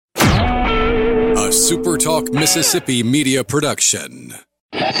SuperTalk Mississippi media production.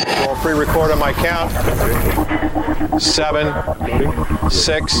 We'll pre-record on my count. 7,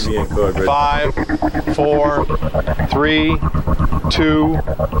 6, 5, 4, 3, 2.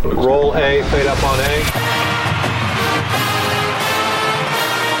 Roll A. Fade up on A.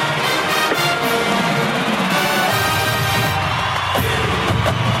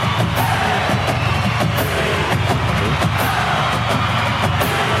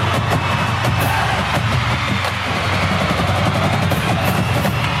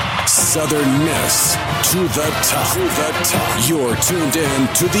 Southern Miss to the top. You're tuned in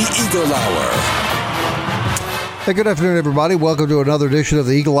to the Eagle Hour. Hey, good afternoon, everybody. Welcome to another edition of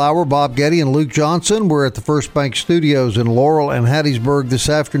the Eagle Hour. Bob Getty and Luke Johnson. We're at the First Bank Studios in Laurel and Hattiesburg this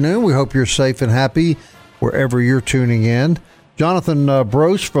afternoon. We hope you're safe and happy wherever you're tuning in. Jonathan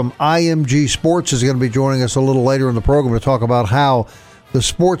Brose from IMG Sports is going to be joining us a little later in the program to talk about how the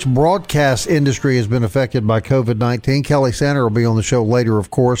sports broadcast industry has been affected by COVID-19. Kelly Sander will be on the show later,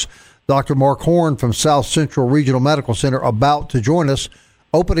 of course. Dr. Mark Horn from South Central Regional Medical Center about to join us.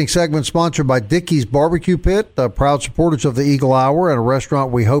 Opening segment sponsored by Dickey's Barbecue Pit, proud supporters of the Eagle Hour and a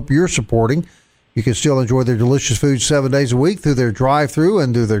restaurant we hope you're supporting. You can still enjoy their delicious food 7 days a week through their drive-thru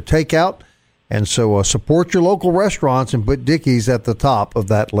and through their takeout. And so support your local restaurants and put Dickey's at the top of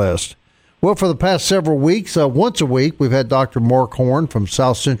that list. Well, for the past several weeks, once a week, we've had Dr. Mark Horn from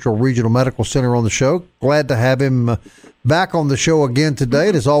South Central Regional Medical Center on the show. Glad to have him back on the show again today.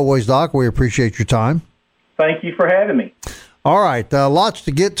 And as always, Doc, we appreciate your time. Thank you for having me. All right, lots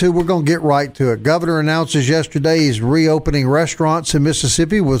to get to. We're going to get right to it. Governor announces yesterday he's reopening restaurants in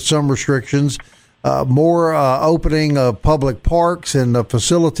Mississippi with some restrictions, more opening of public parks and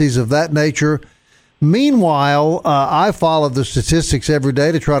facilities of that nature. Meanwhile, I follow the statistics every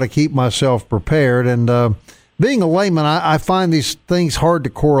day to try to keep myself prepared. And being a layman, I find these things hard to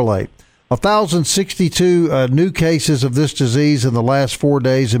correlate. 1,062 new cases of this disease in the last 4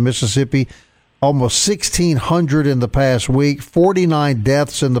 days in Mississippi, almost 1,600 in the past week, 49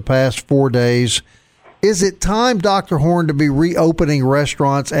 deaths in the past 4 days. Is it time, Dr. Horn, to be reopening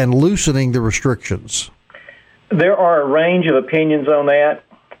restaurants and loosening the restrictions? There are a range of opinions on that.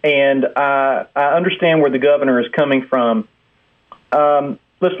 And I understand where the governor is coming from.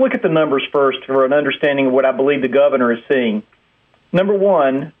 Let's look at the numbers first for an understanding of what I believe the governor is seeing. Number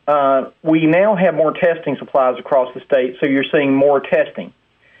one, we now have more testing supplies across the state, so you're seeing more testing.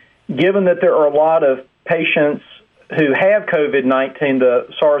 Given that there are a lot of patients who have COVID-19, the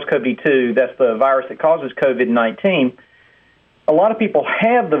SARS-CoV-2, that's the virus that causes COVID-19, a lot of people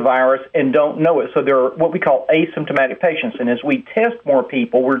have the virus and don't know it. So they're what we call asymptomatic patients. And as we test more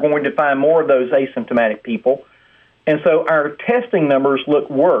people, we're going to find more of those asymptomatic people. And so our testing numbers look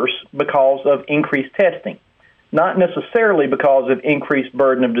worse because of increased testing, not necessarily because of increased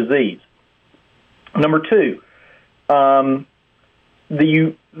burden of disease. Number two, the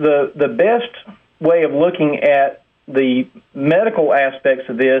best way of looking at the medical aspects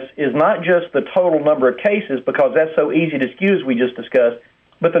of this is not just the total number of cases, because that's so easy to skew as we just discussed,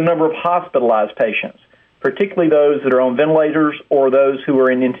 but the number of hospitalized patients, particularly those that are on ventilators or those who are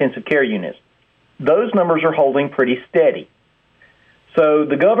in intensive care units. Those numbers are holding pretty steady. So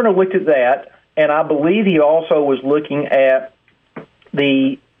the governor looked at that, and I believe he also was looking at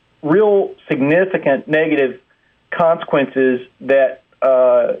the real significant negative consequences that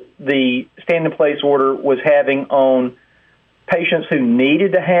the stand-in-place order was having on patients who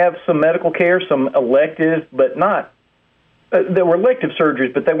needed to have some medical care, some elective, but not. There were elective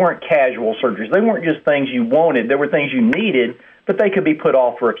surgeries, but they weren't casual surgeries. They weren't just things you wanted. There were things you needed, but they could be put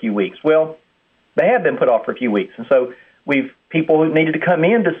off for a few weeks. Well, they have been put off for a few weeks, and so we've people who needed to come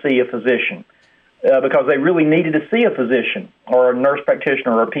in to see a physician because they really needed to see a physician or a nurse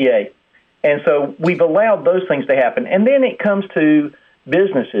practitioner or a PA. And so we've allowed those things to happen. And then it comes to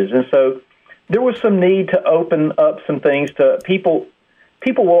businesses. And so there was some need to open up some things to people.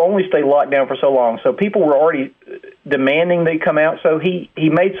 People will only stay locked down for so long. So people were already demanding they come out. So he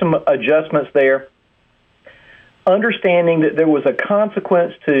made some adjustments there, understanding that there was a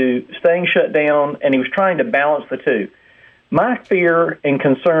consequence to staying shut down, and he was trying to balance the two. My fear and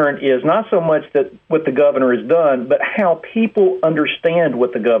concern is not so much that what the governor has done, but how people understand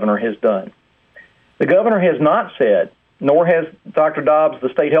what the governor has done. The governor has not said, nor has Dr. Dobbs, the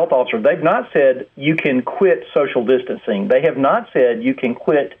state health officer, they've not said you can quit social distancing. They have not said you can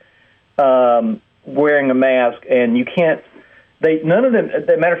quit wearing a mask, and you can't. None of them. As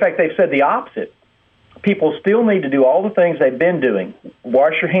a matter of fact, they've said the opposite. People still need to do all the things they've been doing: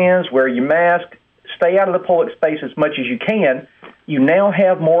 wash your hands, wear your mask, stay out of the public space as much as you can. You now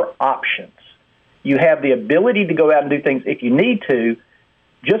have more options. You have the ability to go out and do things if you need to,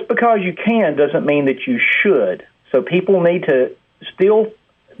 Just because you can doesn't mean that you should. So people need to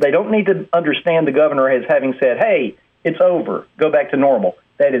they don't need to understand the governor as having said, hey, it's over, go back to normal.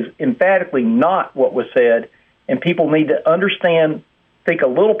 That is emphatically not what was said, and people need to understand, think a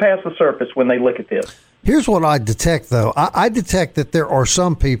little past the surface when they look at this. Here's what I detect, though. I detect that there are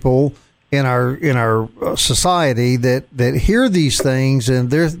some people in our society that hear these things, and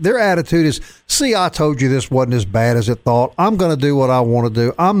their attitude is, see, I told you this wasn't as bad as it thought. I'm going to do what I want to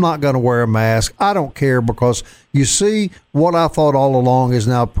do. I'm not going to wear a mask. I don't care, because you see, what I thought all along is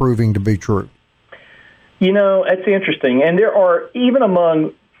now proving to be true. You know, it's interesting. And there are, even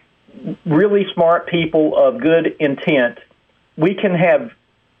among really smart people of good intent, we can have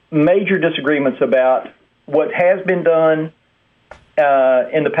major disagreements about what has been done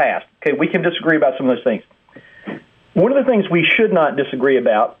in the past. Okay, we can disagree about some of those things. One of the things we should not disagree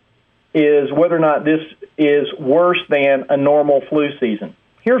about is whether or not this is worse than a normal flu season.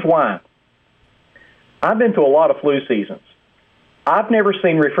 Here's why. I've been to a lot of flu seasons. I've never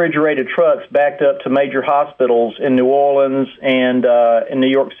seen refrigerated trucks backed up to major hospitals in New Orleans and in New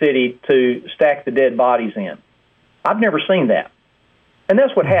York City to stack the dead bodies in. I've never seen that. And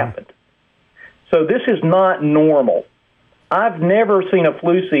that's what happened. So this is not normal. I've never seen a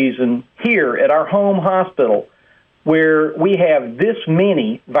flu season here at our home hospital where we have this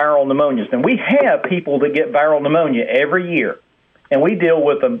many viral pneumonias. And we have people that get viral pneumonia every year, and we deal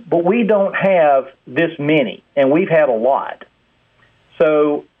with them, but we don't have this many, and we've had a lot.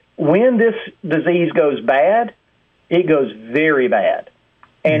 So when this disease goes bad, it goes very bad.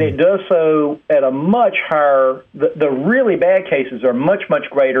 And it does so at a much higher, the really bad cases are much, much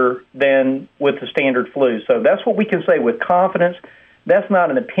greater than with the standard flu. So that's what we can say with confidence. That's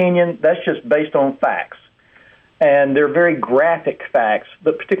not an opinion. That's just based on facts. And they're very graphic facts,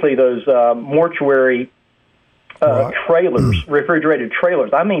 but particularly those mortuary trailers, refrigerated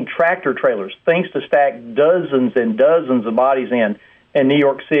trailers. I mean tractor trailers, things to stack dozens and dozens of bodies in New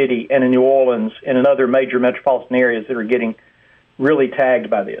York City and in New Orleans and in other major metropolitan areas that are getting really tagged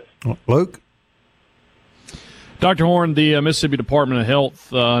by this. Luke? Dr. Horn, the Mississippi Department of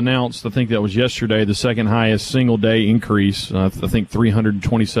Health announced, I think that was yesterday, the second highest single-day increase. I think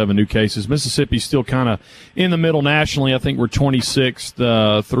 327 new cases. Mississippi's still kind of in the middle nationally. I think we're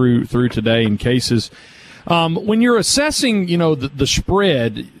 26th through today in cases. When you're assessing, the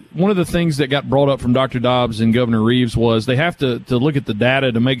spread, one of the things that got brought up from Dr. Dobbs and Governor Reeves was they have to look at the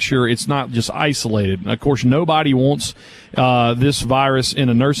data to make sure it's not just isolated. Of course, nobody wants this virus in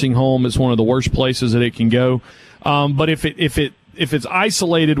a nursing home. It's one of the worst places that it can go. But if it's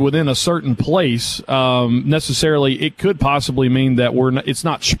isolated within a certain place, necessarily it could possibly mean that it's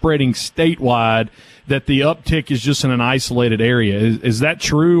not spreading statewide, that the uptick is just in an isolated area. Is that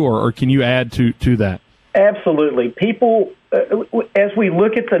true, or can you add to that? Absolutely. People, as we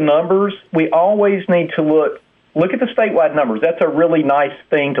look at the numbers, we always need to look at the statewide numbers. That's a really nice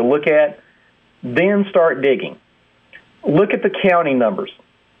thing to look at. Then start digging. Look at the county numbers.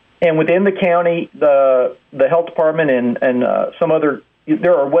 And within the county, the health department and some other,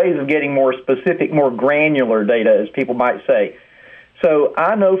 there are ways of getting more specific, more granular data, as people might say. So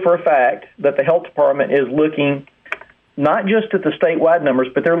I know for a fact that the health department is looking not just at the statewide numbers,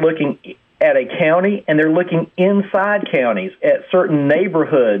 but they're looking at a county, and they're looking inside counties at certain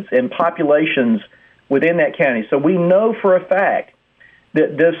neighborhoods and populations within that county. So we know for a fact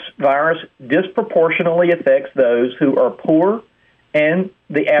that this virus disproportionately affects those who are poor and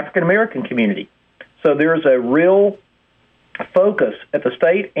the African-American community. So there's a real focus at the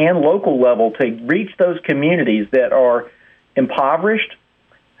state and local level to reach those communities that are impoverished,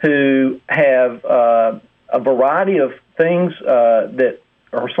 who have a variety of things that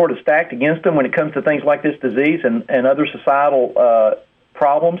are sort of stacked against them when it comes to things like this disease and other societal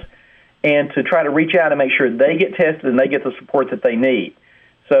problems, and to try to reach out and make sure they get tested and they get the support that they need.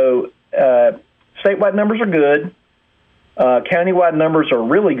 So statewide numbers are good. Countywide numbers are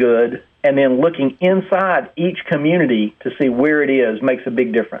really good. And then looking inside each community to see where it is makes a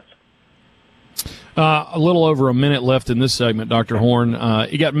big difference. A little over a minute left in this segment, Dr. Horn.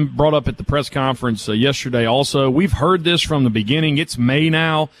 It got brought up at the press conference yesterday also. We've heard this from the beginning. It's May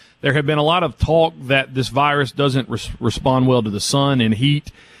now. There have been a lot of talk that this virus doesn't respond well to the sun and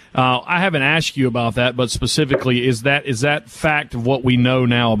heat. I haven't asked you about that, but specifically, is that fact of what we know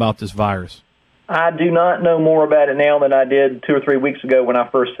now about this virus? I do not know more about it now than I did 2 or 3 weeks ago when I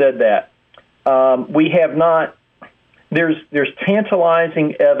first said that. We have not. There's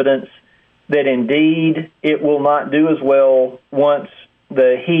tantalizing evidence that indeed it will not do as well once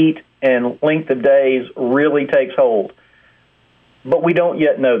the heat and length of days really takes hold. But we don't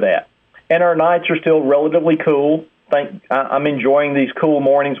yet know that. And our nights are still relatively cool I'm enjoying these cool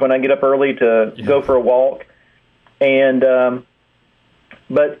mornings when I get up early to go for a walk, and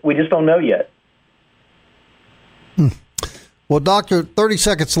but we just don't know yet. Well, Doctor, 30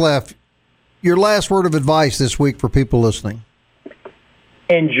 seconds left. Your last word of advice this week for people listening.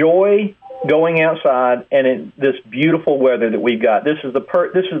 Enjoy going outside and in this beautiful weather that we've got. This is the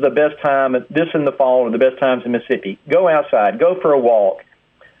best time. This in the fall are the best times in Mississippi. Go outside, go for a walk,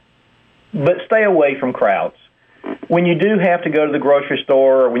 but stay away from crowds. When you do have to go to the grocery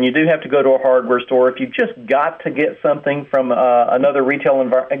store or when you do have to go to a hardware store, if you've just got to get something from another retail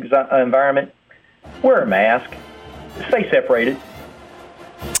environment, wear a mask. Stay separated.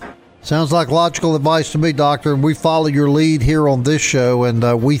 Sounds like logical advice to me, Doctor, and we follow your lead here on this show,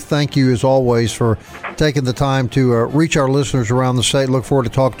 and we thank you, as always, for taking the time to reach our listeners around the state. Look forward to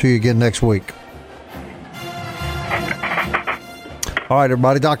talking to you again next week. All right,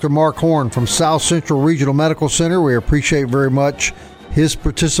 everybody, Dr. Mark Horn from South Central Regional Medical Center. We appreciate very much his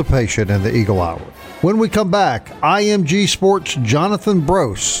participation in the Eagle Hour. When we come back, IMG Sports' Jonathan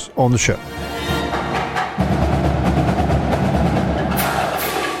Brose on the show.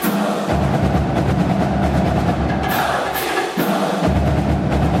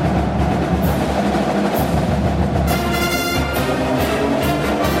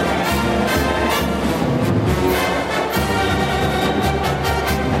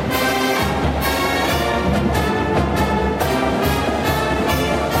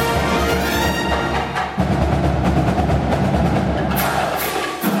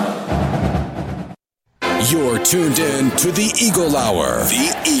 You're tuned in to the Eagle Hour.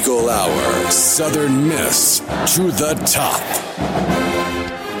 The Eagle Hour. Southern Miss to the top.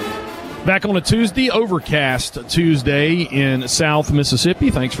 Back on a Tuesday, overcast Tuesday in South Mississippi.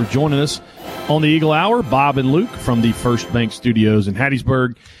 Thanks for joining us on the Eagle Hour. Bob and Luke from the First Bank Studios in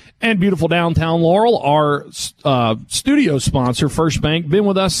Hattiesburg and beautiful downtown Laurel. Our studio sponsor, First Bank, been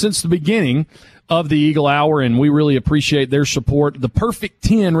with us since the beginning of the Eagle Hour, and we really appreciate their support. The Perfect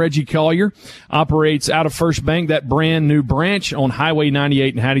 10, Reggie Collier, operates out of First Bank, that brand new branch on Highway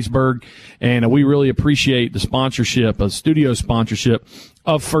 98 in Hattiesburg, and we really appreciate the sponsorship, a studio sponsorship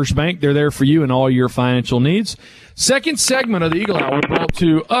of First Bank. They're there for you and all your financial needs. Second segment of the Eagle Hour brought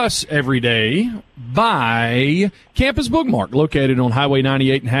to us every day by Campus Bookmark, located on Highway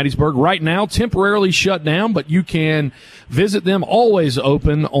 98 in Hattiesburg. Right now, temporarily shut down, but you can visit them, always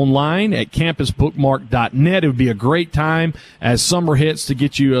open online at campusbookmark.net. It would be a great time as summer hits to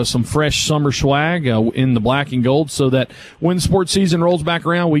get you some fresh summer swag in the black and gold, so that when sports season rolls back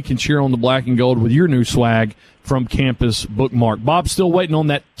around, we can cheer on the black and gold with your new swag from Campus Bookmark. Bob's still waiting on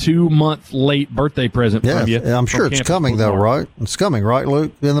that 2-month late birthday present from you. I'm sure it's coming, though, right? It's coming, right,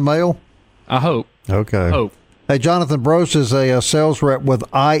 Luke, in the mail? I hope. Okay. Hope. Hey, Jonathan Brose is a sales rep with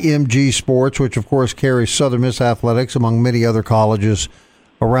IMG Sports, which, of course, carries Southern Miss Athletics among many other colleges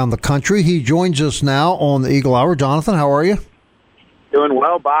around the country. He joins us now on the Eagle Hour. Jonathan, how are you? Doing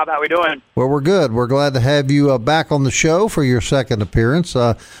well, Bob. How we doing? Well, we're good. We're glad to have you back on the show for your second appearance.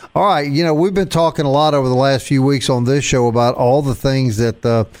 All right, we've been talking a lot over the last few weeks on this show about all the things that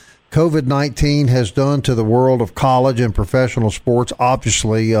COVID-19 has done to the world of college and professional sports.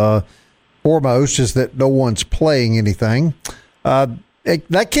 Obviously, foremost is that no one's playing anything.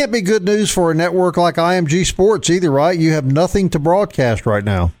 That can't be good news for a network like IMG Sports either, right? You have nothing to broadcast right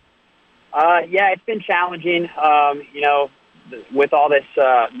now. Yeah, it's been challenging. With all this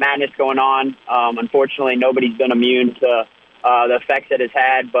madness going on, unfortunately, nobody's been immune to the effects it has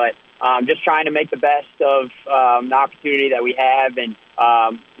had. But just trying to make the best of the opportunity that we have. And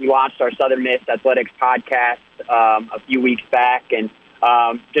we launched our Southern Miss Athletics podcast a few weeks back, and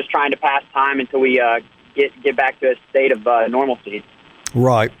just trying to pass time until we get back to a state of normalcy.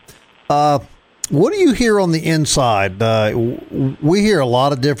 Right. What do you hear on the inside? We hear a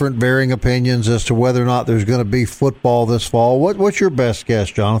lot of different varying opinions as to whether or not there's going to be football this fall. What's your best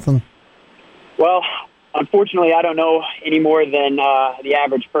guess, Jonathan? Well, unfortunately, I don't know any more than the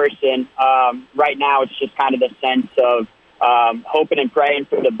average person. Right now, it's just kind of the sense of hoping and praying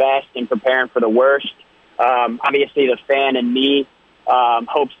for the best and preparing for the worst. Obviously, the fan in me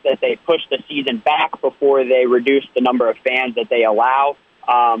hopes that they push the season back before they reduce the number of fans that they allow.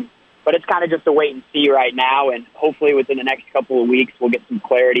 But it's kind of just a wait and see right now, and hopefully within the next couple of weeks we'll get some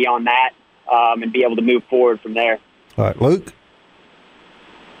clarity on that and be able to move forward from there. All right, Luke?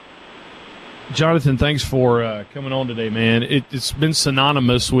 Jonathan, thanks for coming on today, man. It's been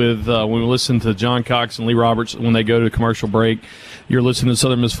synonymous with when we listen to John Cox and Lee Roberts when they go to commercial break. You're listening to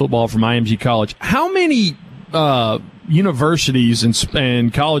Southern Miss Football from IMG College. How many universities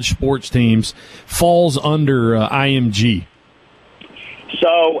and college sports teams falls under IMG?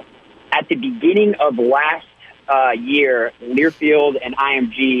 So at the beginning of last year, Learfield and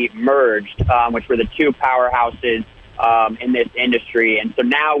IMG merged, which were the two powerhouses in this industry. And so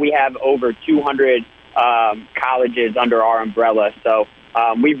now we have over 200 colleges under our umbrella. So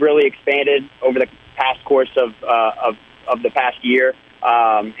we've really expanded over the past course of the past year,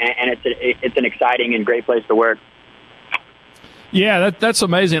 and it's an exciting and great place to work. Yeah, that's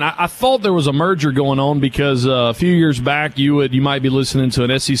amazing. I thought there was a merger going on because a few years back you might be listening to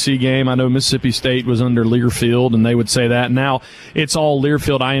an SEC game. I know Mississippi State was under Learfield, and they would say that. Now it's all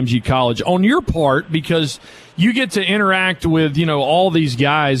Learfield IMG College. On your part, because you get to interact with, all these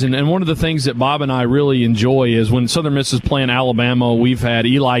guys, and one of the things that Bob and I really enjoy is when Southern Miss is playing Alabama, we've had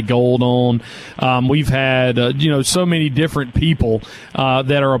Eli Gold on. We've had, so many different people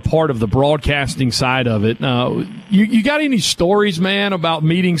that are a part of the broadcasting side of it. You got any stories, man, about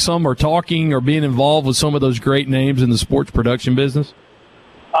meeting some or talking or being involved with some of those great names in the sports production business?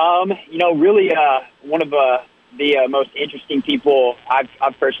 Really one of the most interesting people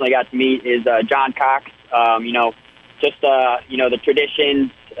I've personally got to meet is John Cox. The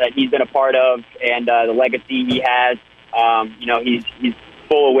traditions he's been a part of and the legacy he has. He's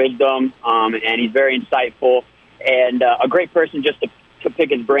full of wisdom and he's very insightful and a great person just to pick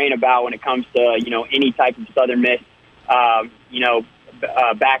his brain about when it comes to any type of Southern Miss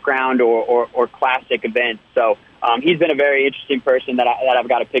background or classic events. So he's been a very interesting person that I've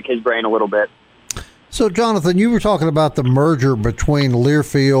got to pick his brain a little bit. So, Jonathan, you were talking about the merger between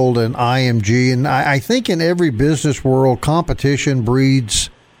Learfield and IMG, and I think in every business world, competition breeds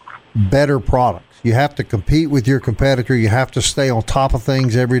better products. You have to compete with your competitor. You have to stay on top of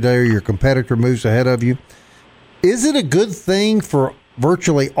things every day, or your competitor moves ahead of you. Is it a good thing for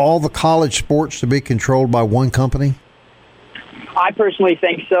virtually all the college sports to be controlled by one company? I personally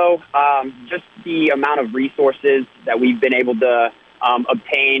think so. Just the amount of resources that we've been able to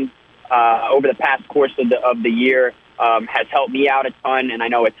obtain over the past course of the year has helped me out a ton, and I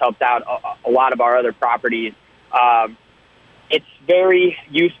know it's helped out a lot of our other properties. It's very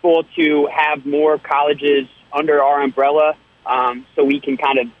useful to have more colleges under our umbrella so we can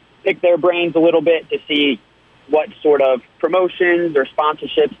kind of pick their brains a little bit to see what sort of promotions or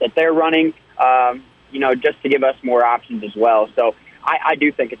sponsorships that they're running, just to give us more options as well. So I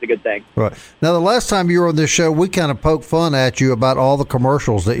do think it's a good thing. Right. Now, the last time you were on this show, we kind of poked fun at you about all the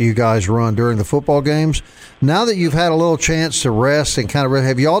commercials that you guys run during the football games. Now that you've had a little chance to rest and kind of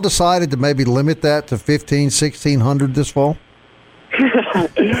have you all decided to maybe limit that to 1,600 this fall?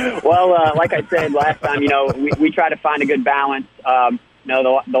 Well, like I said last time, we try to find a good balance. The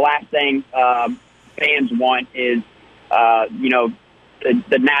last thing fans want is,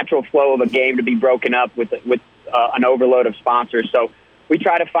 the natural flow of a game to be broken up with an overload of sponsors. So we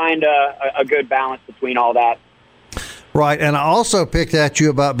try to find a good balance between all that. Right, and I also picked at you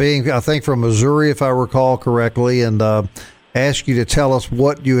about being, I think, from Missouri, if I recall correctly, and asked you to tell us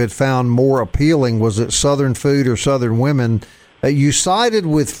what you had found more appealing. Was it Southern food or Southern women? You sided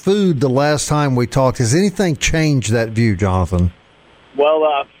with food the last time we talked. Has anything changed that view, Jonathan?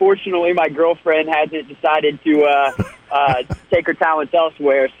 Well, fortunately, my girlfriend hasn't decided to take her talents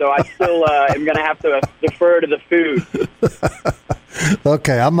elsewhere, so I still am going to have to defer to the food.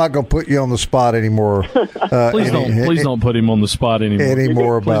 Okay, I'm not going to put you on the spot anymore. Please don't put him on the spot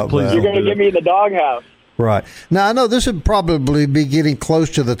anymore. About that. You're going to get me in the doghouse. Right. Now, I know this would probably be getting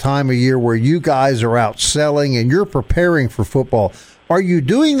close to the time of year where you guys are out selling and you're preparing for football. Are you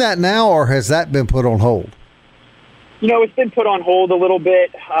doing that now, or has that been put on hold? It's been put on hold a little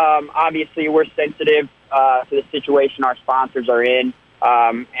bit. Obviously, we're sensitive to the situation our sponsors are in,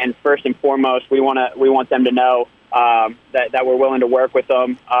 and first and foremost, we want them to know that we're willing to work with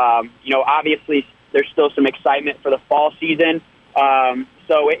them. Obviously, there's still some excitement for the fall season,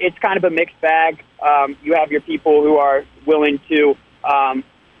 so it's kind of a mixed bag. You have your people who are willing to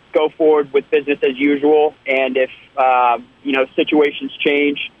go forward with business as usual, and if situations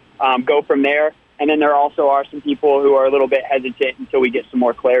change, go from there. And then there also are some people who are a little bit hesitant until we get some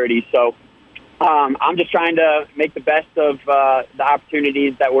more clarity. So I'm just trying to make the best of the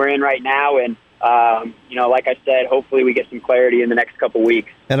opportunities that we're in right now. And, like I said, hopefully we get some clarity in the next couple weeks.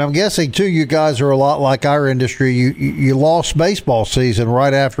 And I'm guessing, too, you guys are a lot like our industry. You lost baseball season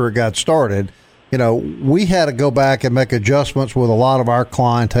right after it got started. We had to go back and make adjustments with a lot of our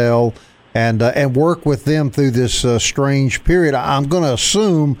clientele and work with them through this strange period. I'm going to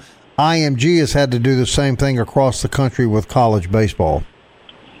assume IMG has had to do the same thing across the country with college baseball.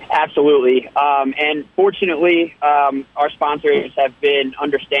 Absolutely. And fortunately, our sponsors have been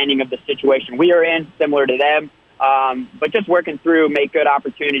understanding of the situation we are in, similar to them, but just working through, make good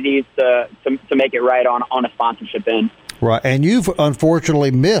opportunities to make it right on a sponsorship end. Right, and you've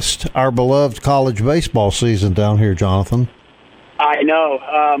unfortunately missed our beloved college baseball season down here, Jonathan. I know.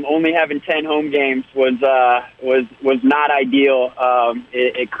 Only having 10 home games was not ideal.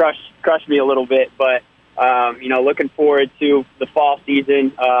 It crushed me a little bit, but looking forward to the fall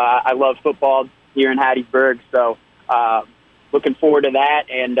season. I love football here in Hattiesburg, so looking forward to that,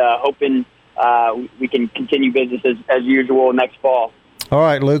 and hoping we can continue business as usual next fall. All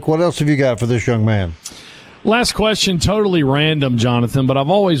right, Luke, what else have you got for this young man? Last question, totally random, Jonathan, but I've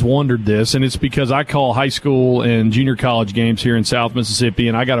always wondered this, and it's because I call high school and junior college games here in South Mississippi,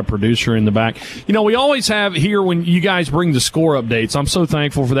 and I got a producer in the back. We always have here when you guys bring the score updates. I'm so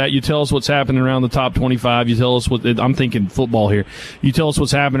thankful for that. You tell us what's happening around the top 25. You tell us I'm thinking football here. You tell us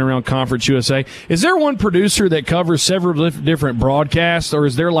what's happening around Conference USA. Is there one producer that covers several different broadcasts, or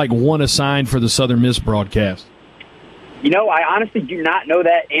is there like one assigned for the Southern Miss broadcast? I honestly do not know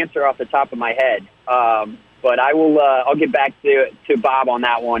that answer off the top of my head. But I will. I'll get back to Bob on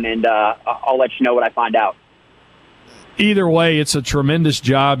that one, and I'll let you know what I find out. Either way, it's a tremendous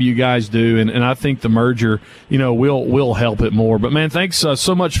job you guys do, and I think the merger, will help it more. But man, thanks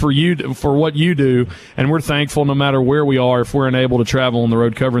so much for what you do, and we're thankful no matter where we are. If we're unable to travel on the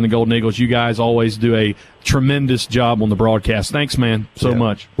road covering the Golden Eagles, you guys always do a tremendous job on the broadcast. Thanks, man, so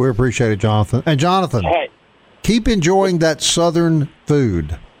much. We appreciate it, Jonathan. And Jonathan, keep enjoying that Southern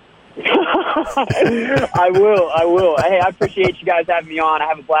food. I will. Hey, I appreciate you guys having me on. I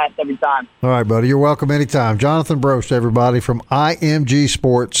have a blast every time. All right, buddy. You're welcome anytime. Jonathan Brost, everybody, from IMG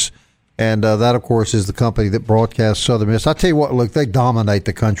Sports. And that, of course, is the company that broadcasts Southern Miss. I tell you what, look, they dominate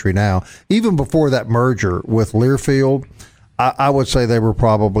the country now. Even before that merger with Learfield, I would say they were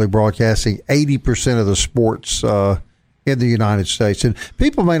probably broadcasting 80% of the sports in the United States. And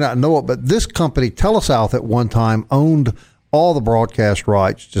people may not know it, but this company, TeleSouth, at one time owned all the broadcast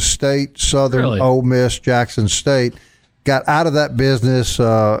rights to State, Southern, Ole Miss, Jackson State. Got out of that business,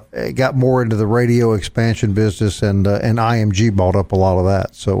 got more into the radio expansion business, and IMG bought up a lot of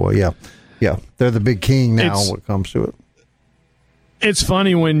that. So, yeah, they're the big king now when it comes to it. It's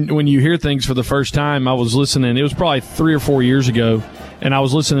funny when you hear things for the first time. I was listening. It was probably 3 or 4 years ago, and I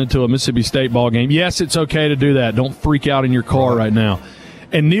was listening to a Mississippi State ball game. Yes, it's okay to do that. Don't freak out in your car right now.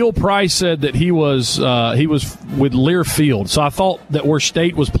 And Neil Price said that he was with Learfield. So I thought that where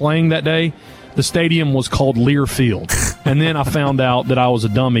State was playing that day, the stadium was called Learfield. And then I found out that I was a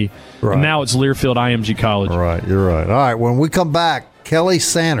dummy. Right. And now it's Learfield IMG College. Right, you're right. All right, when we come back, Kelly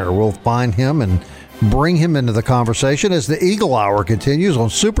Sander, we'll find him and bring him into the conversation as the Eagle Hour continues on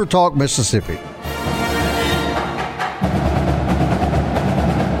Super Talk Mississippi.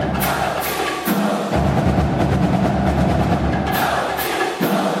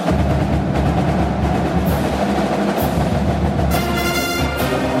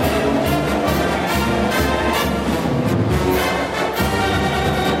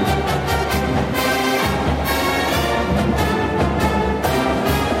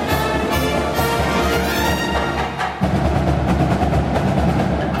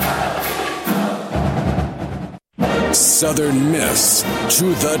 Southern Miss to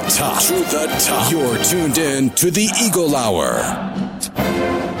the top. To the top. You're tuned in to the Eagle Hour.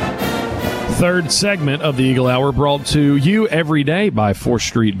 Third segment of the Eagle Hour brought to you every day by 4th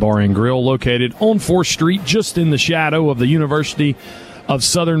Street Bar and Grill, located on 4th Street, just in the shadow of the University of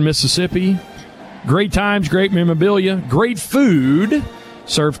Southern Mississippi. Great times, great memorabilia, great food.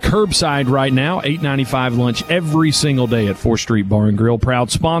 Served curbside right now, $8.95 lunch every single day at 4th Street Bar and Grill.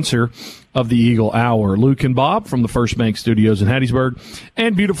 Proud sponsor of the Eagle Hour. Luke and Bob from the First Bank Studios in Hattiesburg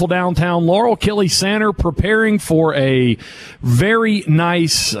and beautiful downtown Laurel. Kelly Sander preparing for a very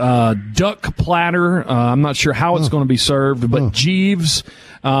nice duck platter. I'm not sure how it's going to be served, but Jeeves,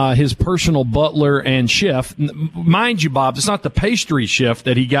 his personal butler and chef. Mind you, Bob, it's not the pastry chef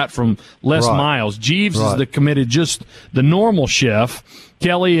that he got from Les Miles. Jeeves is just the normal chef.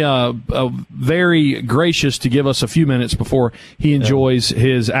 Kelly, very gracious to give us a few minutes before he enjoys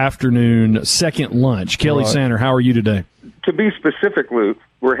his afternoon second lunch. Kelly Sander, how are you today? To be specific, Luke,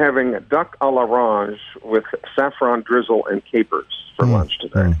 we're having a duck à l'orange with saffron drizzle and capers for lunch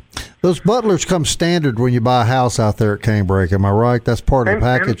today. Those butlers come standard when you buy a house out there at Canebrake. Am I right? That's part of the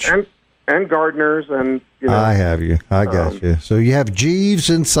package. And gardeners, and I have you. I got you. So you have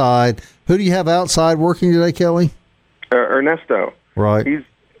Jeeves inside. Who do you have outside working today, Kelly? Ernesto. Right.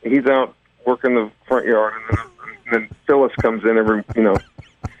 He's out working the front yard, and then Phyllis comes in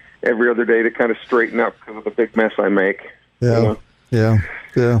every other day to kind of straighten up because of the big mess I make. Yeah.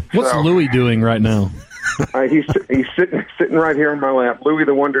 What's Louie doing right now? He's sitting right here in my lap. Louie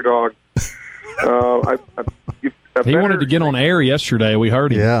the Wonder Dog. He wanted to get on air yesterday. We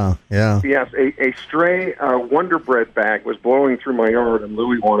heard him. Yeah. Yes, a stray Wonder Bread bag was blowing through my yard, and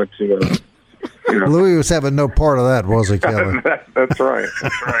Louis wanted to. Louis was having no part of that, was he, Kelly? That's right.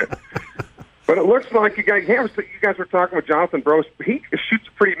 That's right. But it looks like you guys were talking with Jonathan Brose. He shoots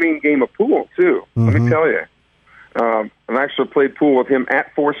a pretty mean game of pool too. Let me tell you. I've actually played pool with him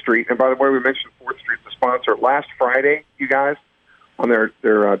at 4th Street. And by the way, we mentioned 4th Street, the sponsor. Last Friday, you guys, on their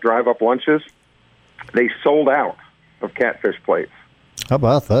drive-up lunches, they sold out of catfish plates. How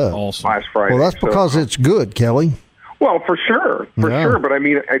about that? Awesome. Last Friday. Well, that's because it's good, Kelly. Well, for sure. But I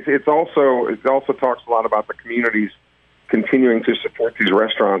mean, it also talks a lot about the communities continuing to support these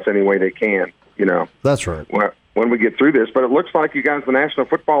restaurants any way they can. That's right. When we get through this, but it looks like you guys, the National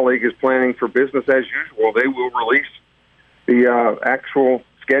Football League is planning for business as usual. They will release the actual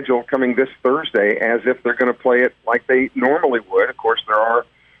schedule coming this Thursday as if they're going to play it like they normally would. Of course, there are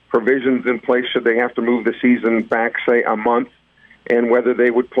provisions in place should they have to move the season back, say, a month, and whether they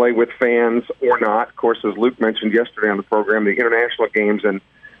would play with fans or not. Of course, as Luke mentioned yesterday on the program, the international games in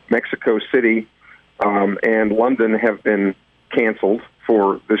Mexico City and London have been canceled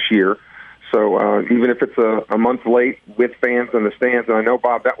for this year. So even if it's a month late with fans in the stands, and I know,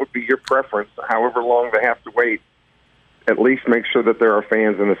 Bob, that would be your preference, however long they have to wait, at least make sure that there are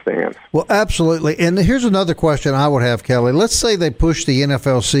fans in the stands. Well, absolutely. And here's another question I would have, Kelly. Let's say they push the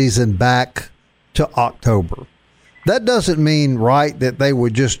NFL season back to October. That doesn't mean, right, that they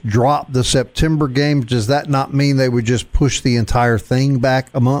would just drop the September games. Does that not mean they would just push the entire thing back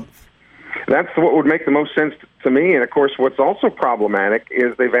a month? That's what would make the most sense to me. And, of course, what's also problematic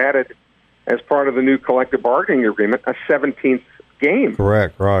is they've added, as part of the new collective bargaining agreement, a 17th game.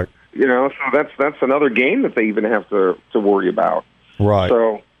 Correct, right. So that's another game that they even have to worry about. Right.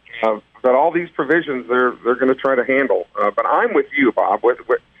 So, but all these provisions they're going to try to handle. But I'm with you, Bob.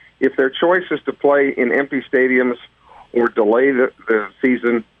 If their choice is to play in empty stadiums or delay the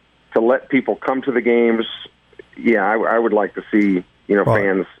season to let people come to the games, I would like to see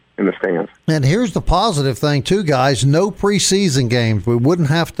fans in the stands. And here's the positive thing too, guys: no preseason games. We wouldn't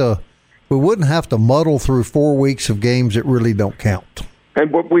have to muddle through 4 weeks of games that really don't count.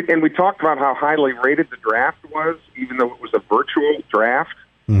 And we talked about how highly rated the draft was, even though it was a virtual draft.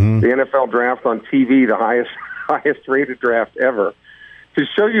 Mm-hmm. The NFL draft on TV, the highest rated draft ever. To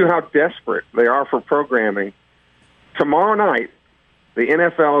show you how desperate they are for programming, tomorrow night, the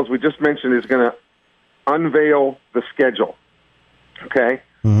NFL, as we just mentioned, is going to unveil the schedule. Okay?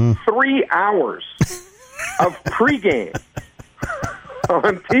 Mm-hmm. 3 hours of pregame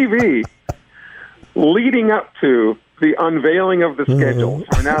on TV leading up to the unveiling of the schedule.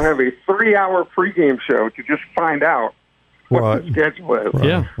 So we now have a 3-hour pregame show to just find out what the schedule is. Right.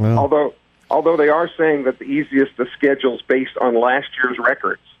 Yeah. Well. Although they are saying that the easiest of schedules based on last year's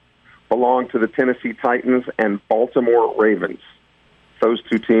records belong to the Tennessee Titans and Baltimore Ravens. Those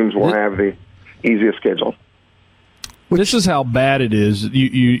two teams will have the easiest schedule. This is how bad it is.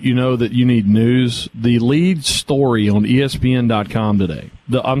 You know that you need news. The lead story on ESPN.com today,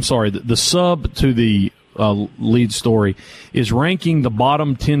 the sub to the lead story is ranking the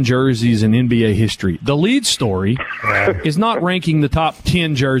bottom 10 jerseys in NBA history. The lead story is not ranking the top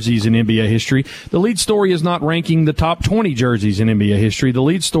 10 jerseys in NBA history. The lead story is not ranking the top 20 jerseys in NBA history. The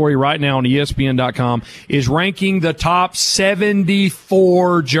lead story right now on ESPN.com is ranking the top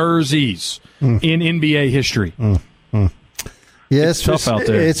 74 jerseys in NBA history. Yeah, it's tough out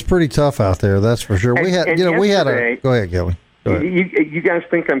there. It's pretty tough out there, that's for sure. We had a. Go ahead, Kelly. You guys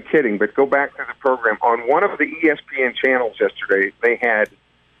think I'm kidding, but go back to the program. On one of the ESPN channels yesterday, they had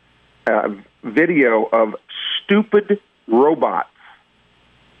video of stupid robots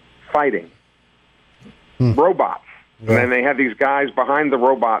fighting. Robots. Yeah. And then they had these guys behind the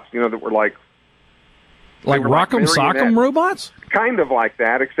robots, that were like Rock'em Sock'em robots? Kind of like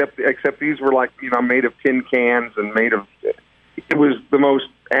that, except these were made of tin cans and made of. It was the most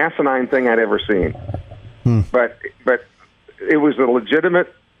asinine thing I'd ever seen. But it was a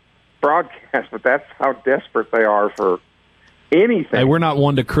legitimate broadcast, but that's how desperate they are for anything. Hey, we're not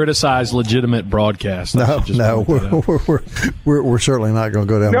one to criticize legitimate broadcasts. No, we're certainly not going to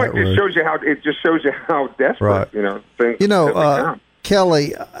go down that road. It just shows you how desperate things.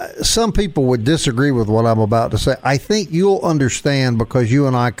 Kelly, some people would disagree with what I'm about to say. I think you'll understand because you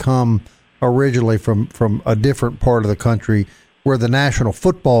and I come originally from a different part of the country where the National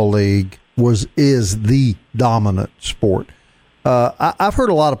Football League is the dominant sport. I've heard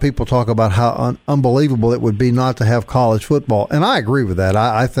a lot of people talk about how unbelievable it would be not to have college football, and I agree with that.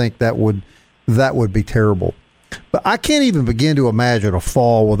 I think that would be terrible. But I can't even begin to imagine a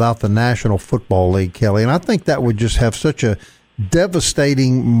fall without the National Football League, Kelly, and I think that would just have such a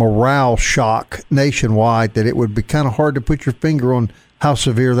devastating morale shock nationwide that it would be kind of hard to put your finger on how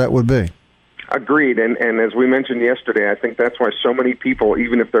severe that would be. Agreed. And as we mentioned yesterday, I think that's why so many people,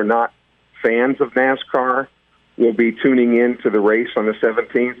 even if they're not fans of NASCAR, will be tuning in to the race on the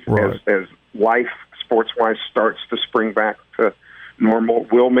 17th as life, sports-wise, starts to spring back to normal.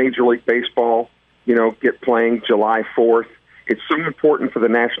 Will Major League Baseball, get playing July 4th? It's so important for the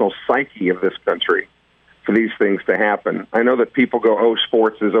national psyche of this country for these things to happen. I know that people go, oh,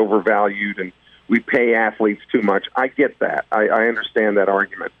 sports is overvalued and we pay athletes too much. I get that. I understand that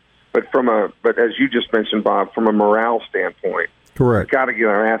argument. But but as you just mentioned, Bob, from a morale standpoint, correct, we've got to get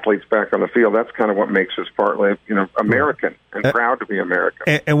our athletes back on the field. That's kind of what makes us partly, American and proud to be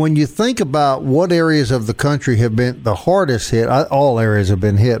American. And when you think about what areas of the country have been the hardest hit, all areas have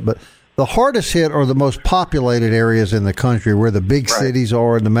been hit, but the hardest hit are the most populated areas in the country, where the big cities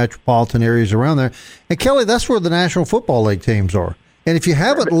are and the metropolitan areas around there. And Kelly, that's where the National Football League teams are. And if you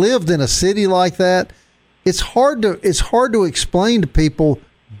haven't lived in a city like that, it's hard to explain to people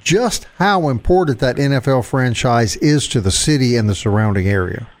just how important that NFL franchise is to the city and the surrounding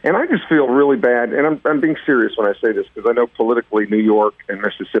area. And I just feel really bad, and I'm being serious when I say this, because I know politically New York and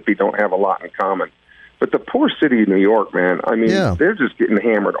Mississippi don't have a lot in common. But the poor city of New York, man, I mean, they're just getting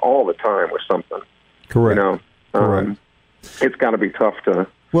hammered all the time with something. Correct. Correct. It's got to be tough to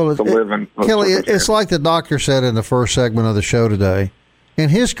live in. Kelly, it's like the doctor said in the first segment of the show today. In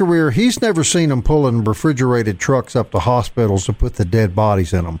his career, he's never seen them pulling refrigerated trucks up to hospitals to put the dead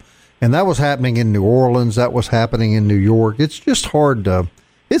bodies in them. And that was happening in New Orleans. That was happening in New York. It's just hard to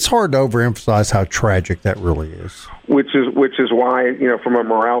overemphasize how tragic that really is. Which is why, from a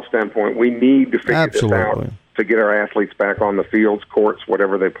morale standpoint, we need to figure this out to get our athletes back on the fields, courts,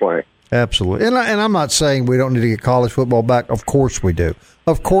 whatever they play. Absolutely. And I'm not saying we don't need to get college football back. Of course we do.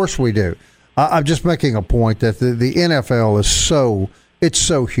 Of course we do. I'm just making a point that the NFL is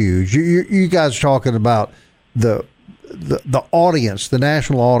so huge. You guys are talking about the audience, the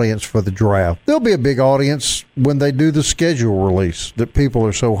national audience for the draft. There'll be a big audience when they do the schedule release that people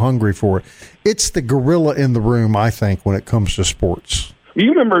are so hungry for it. It's the gorilla in the room, I think, when it comes to sports. Do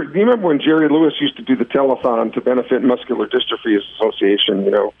you remember when Jerry Lewis used to do the telethon to benefit Muscular Dystrophy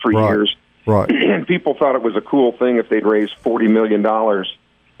Association, for years? Right. And people thought it was a cool thing if they'd raise $40 million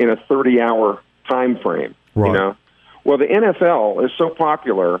in a 30-hour time frame, Right. Well, the NFL is so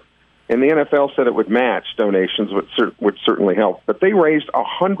popular, and the NFL said it would match donations, would certainly help. But they raised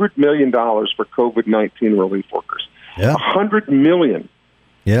 $100 million for COVID-19 relief workers. Yeah. $100 million.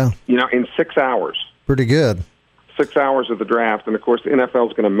 Yeah. In 6 hours. Pretty good. 6 hours of the draft, and of course the NFL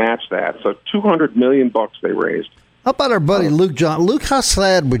is going to match that. So $200 million they raised. How about our buddy Luke John? Luke, how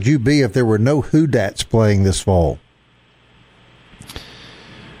sad would you be if there were no Whodats playing this fall?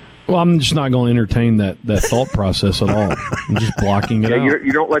 Well, I'm just not going to entertain that thought process at all. I'm just blocking it out.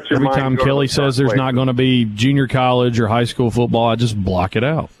 You don't let your Every mind time go Kelly says there's not going to be junior college or high school football, I just block it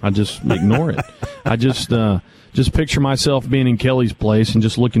out. I just ignore it. I just picture myself being in Kelly's place and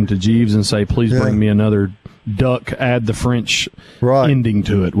just looking to Jeeves and say, please bring me another duck, add the French ending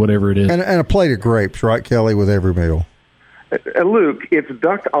to it, whatever it is. And a plate of grapes, right, Kelly, with every meal. Luke, it's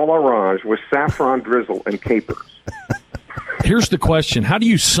duck a l'orange with saffron drizzle and capers. Here's the question. How do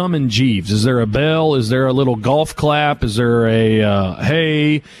you summon Jeeves? Is there a bell? Is there a little golf clap? Is there a,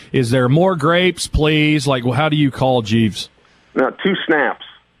 hey, is there more grapes, please? Like, how do you call Jeeves? No, 2 snaps.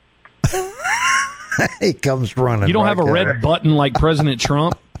 He comes running. You don't have a red button like President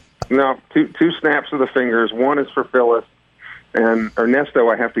Trump? No, two snaps of the fingers. One is for Phyllis. And Ernesto,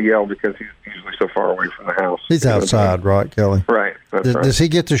 I have to yell because he's usually so far away from the house. He's outside, right, Kelly? Right. Does he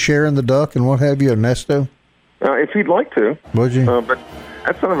get to share in the duck and what have you, Ernesto? If he'd like to. Would you? But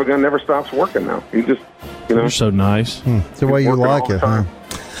that son of a gun never stops working now. He just, You're so nice. It's the way you like it, huh?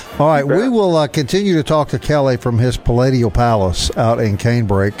 All right, we will continue to talk to Kelly from his Palladial Palace out in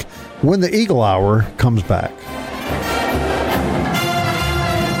Canebrake when the Eagle Hour comes back.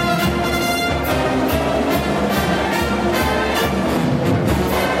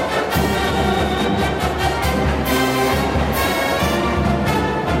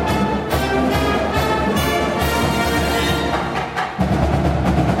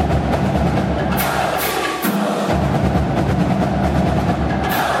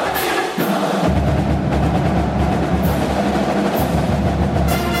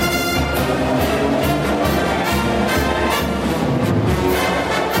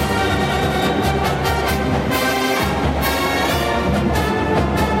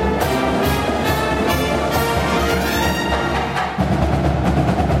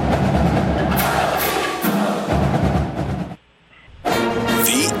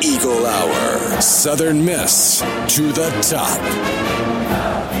 Southern Miss to the top.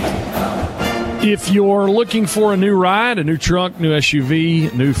 If you're looking for a new ride, a new truck, new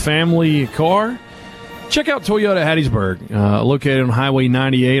SUV, new family car, check out Toyota Hattiesburg. Located on Highway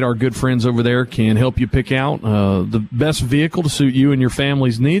 98, our good friends over there can help you pick out the best vehicle to suit you and your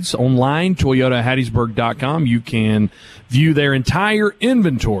family's needs. Online, ToyotaHattiesburg.com. You can view their entire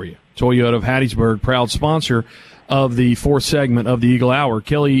inventory. Toyota of Hattiesburg, proud sponsor of the fourth segment of the Eagle Hour.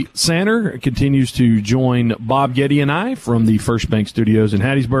 Kelly Sander continues to join Bob Getty and I from the First Bank Studios in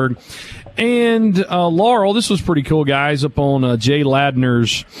Hattiesburg. And Laurel, this was pretty cool, guys, up on Jay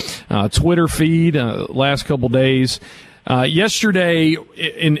Ladner's Twitter feed last couple days. Yesterday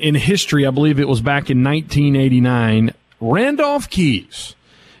in history, I believe it was back in 1989, Randolph Keys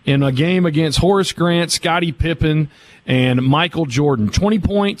in a game against Horace Grant, Scottie Pippen, and Michael Jordan. 20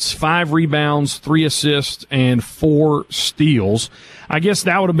 points, 5 rebounds, 3 assists, and 4 steals. I guess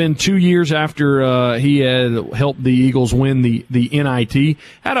that would have been 2 years after he had helped the Eagles win the NIT.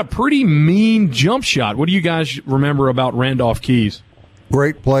 Had a pretty mean jump shot. What do you guys remember about Randolph Keys?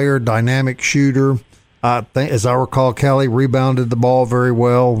 Great player, dynamic shooter. I think, as I recall, Kelly rebounded the ball very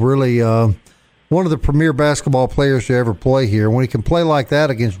well. Really one of the premier basketball players to ever play here. When he can play like that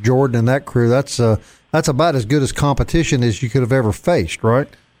against Jordan and that crew, that's about as good as competition as you could have ever faced, right?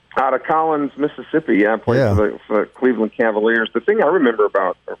 Out of Collins, Mississippi, played for the Cleveland Cavaliers. The thing I remember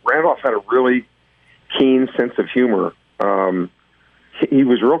about Randolph had a really keen sense of humor. He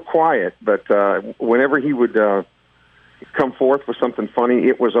was real quiet, but whenever he would come forth with something funny,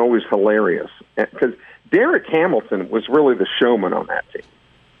 it was always hilarious. Because Derek Hamilton was really the showman on that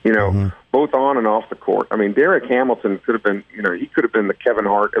team, both on and off the court. I mean, Derek Hamilton could have been, he could have been the Kevin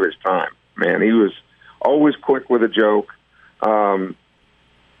Hart of his time. Man, he was always quick with a joke.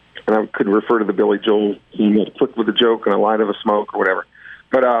 And I could refer to the Billy Joel, quick with a joke and a light of a smoke or whatever.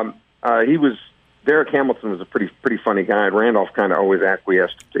 But Derek Hamilton was a pretty funny guy, and Randolph kind of always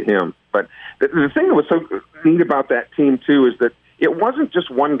acquiesced to him. But the thing that was so neat about that team, too, is that it wasn't just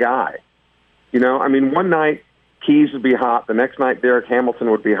one guy. One night Keys would be hot, the next night Derek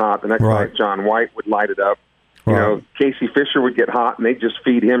Hamilton would be hot, the next night John White would light it up. Right. Casey Fisher would get hot, and they'd just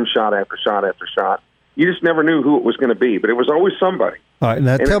feed him shot after shot after shot. You just never knew who it was going to be, but it was always somebody. All right,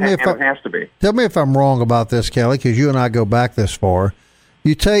 now it has to be. Tell me if I'm wrong about this, Kelly, because you and I go back this far.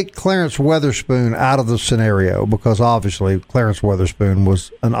 You take Clarence Weatherspoon out of the scenario because obviously Clarence Weatherspoon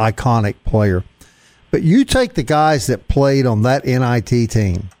was an iconic player. But you take the guys that played on that NIT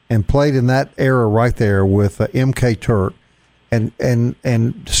team and played in that era right there with M.K. Turk, and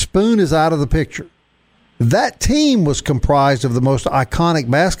Spoon is out of the picture. That team was comprised of the most iconic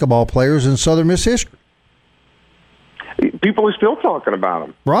basketball players in Southern Miss history. People are still talking about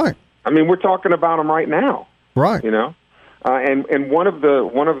them. Right. We're talking about them right now. Right. And one of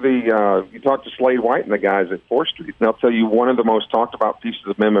the you talk to Slade White and the guys at 4th Street, and they'll tell you one of the most talked about pieces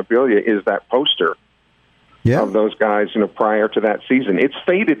of memorabilia is that poster of those guys, prior to that season. It's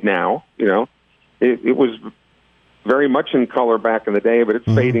faded now, It was very much in color back in the day, but it's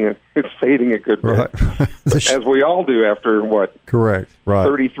fading. It's fading a good bit, right. As we all do after what? Correct. Right.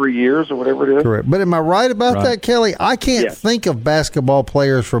 33 years or whatever it is. Correct. But am I right about that, Kelly? I can't think of basketball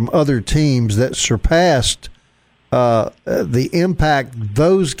players from other teams that surpassed the impact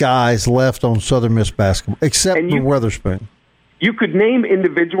those guys left on Southern Miss basketball, except for Weatherspoon. You could name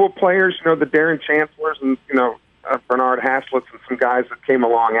individual players, the Darren Chancellors and Bernard Haslets and some guys that came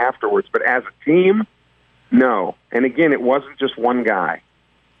along afterwards. But as a team, no. And again, it wasn't just one guy.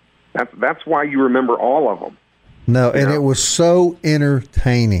 That's why you remember all of them. No, and it was so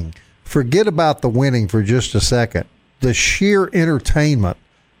entertaining. Forget about the winning for just a second. The sheer entertainment,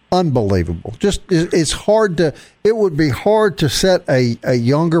 unbelievable. Just it's hard to. It would be hard to set a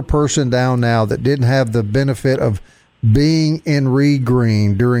younger person down now that didn't have the benefit of being in Reed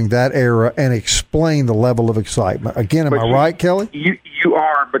Green during that era and explain the level of excitement. Again, am I right, Kelly? You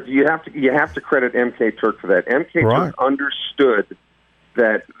are, but you have to credit M.K. Turk for that. M.K. Turk understood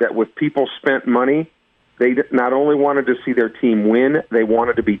that with people spent money, they not only wanted to see their team win, they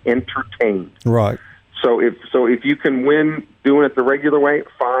wanted to be entertained. Right. So if you can win doing it the regular way,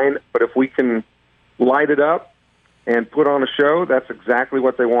 fine. But if we can light it up and put on a show, that's exactly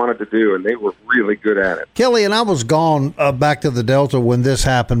what they wanted to do, and they were really good at it. Kelly, and I was gone back to the Delta when this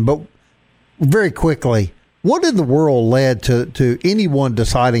happened, but very quickly, what in the world led to anyone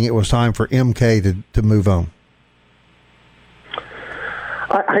deciding it was time for MK to move on?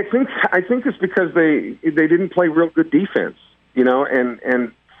 I think it's because they didn't play real good defense,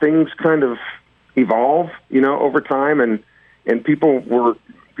 and things kind of evolve, over time, and people were.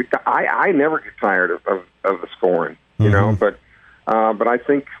 I never get tired of the scoring, but I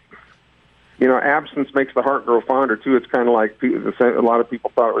think absence makes the heart grow fonder, too. It's kind of like a lot of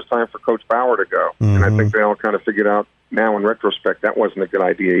people thought it was time for Coach Bauer to go. Mm-hmm. And I think they all kind of figured out now in retrospect that wasn't a good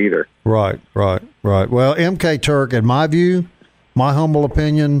idea either. Right. Well, MK Turk, in my view, my humble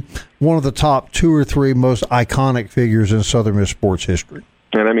opinion, one of the top 2 or 3 most iconic figures in Southern Miss sports history.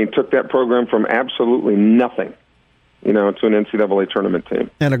 And, took that program from absolutely nothing, to an NCAA tournament team.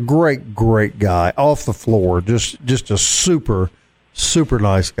 And a great, great guy off the floor, just a super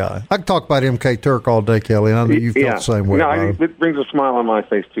nice guy. I can talk about MK Turk all day, Kelly, and I know you felt the same way. No, it brings a smile on my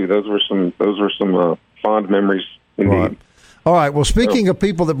face too. Those were some fond memories indeed. Right. All right. Well, speaking of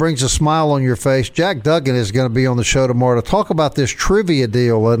people that brings a smile on your face, Jack Duggan is going to be on the show tomorrow to talk about this trivia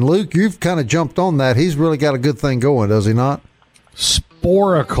deal. And Luke, you've kind of jumped on that. He's really got a good thing going, does he not?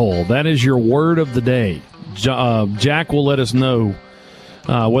 Sporicle. That is your word of the day. Jack will let us know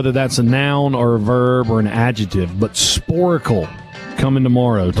whether that's a noun or a verb or an adjective. But sporicle coming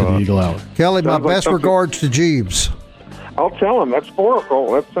tomorrow to the Eagle Hour. Kelly, my best regards to Jeeves. I'll tell him. That's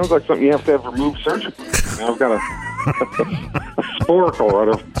sporicle. That sounds like something you have to have removed surgically. I've got a sporicle right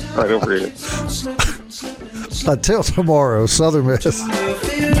over here. Until tomorrow, Southern Miss.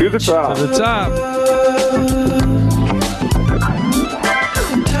 To the top. To the top.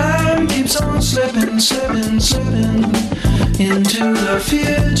 Time keeps on slipping into the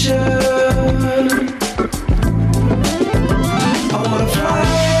future. I wanna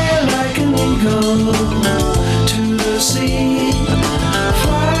fly like an eagle to the sea.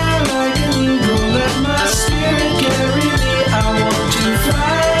 Fly like an eagle, let my spirit carry me. I want to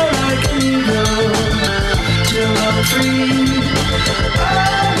fly like an eagle till I'm free. I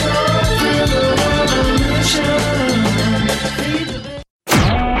go through the world on a mission.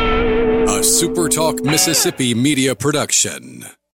 A SuperTalk Mississippi media production.